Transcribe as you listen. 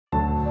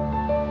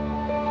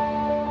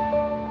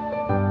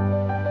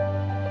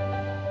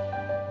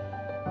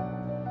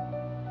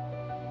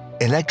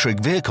electric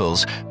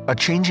vehicles are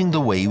changing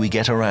the way we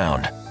get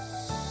around.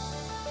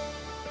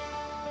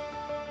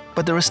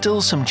 But there are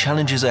still some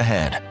challenges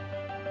ahead.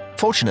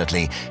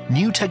 Fortunately,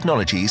 new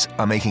technologies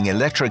are making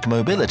electric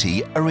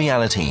mobility a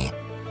reality.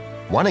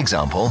 One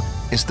example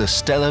is the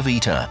Stella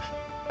Vita,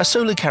 a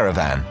solar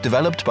caravan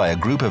developed by a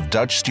group of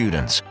Dutch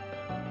students.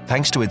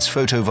 Thanks to its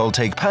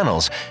photovoltaic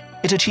panels,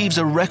 it achieves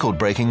a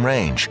record-breaking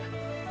range.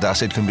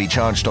 Thus, it can be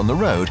charged on the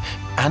road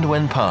and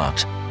when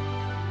parked.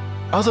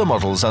 Other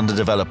models under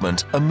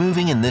development are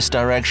moving in this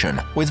direction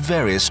with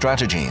various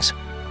strategies.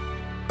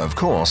 Of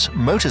course,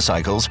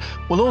 motorcycles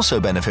will also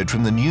benefit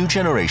from the new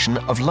generation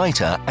of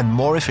lighter and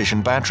more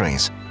efficient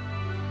batteries.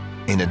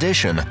 In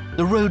addition,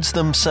 the roads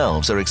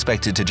themselves are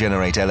expected to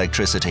generate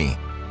electricity,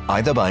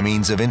 either by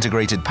means of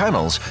integrated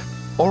panels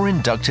or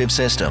inductive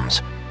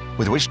systems,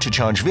 with which to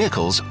charge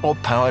vehicles or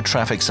power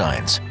traffic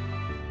signs.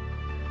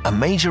 A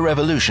major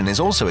revolution is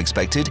also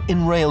expected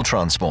in rail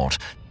transport,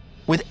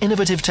 with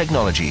innovative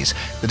technologies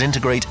that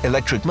integrate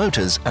electric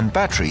motors and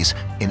batteries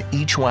in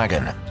each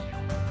wagon.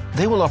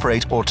 They will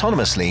operate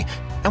autonomously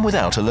and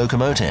without a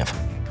locomotive.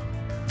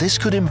 This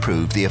could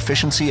improve the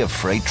efficiency of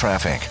freight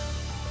traffic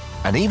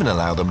and even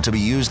allow them to be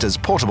used as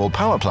portable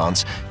power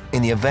plants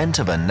in the event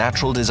of a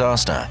natural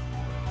disaster.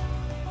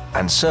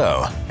 And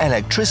so,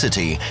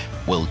 electricity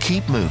will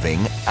keep moving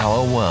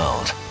our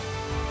world.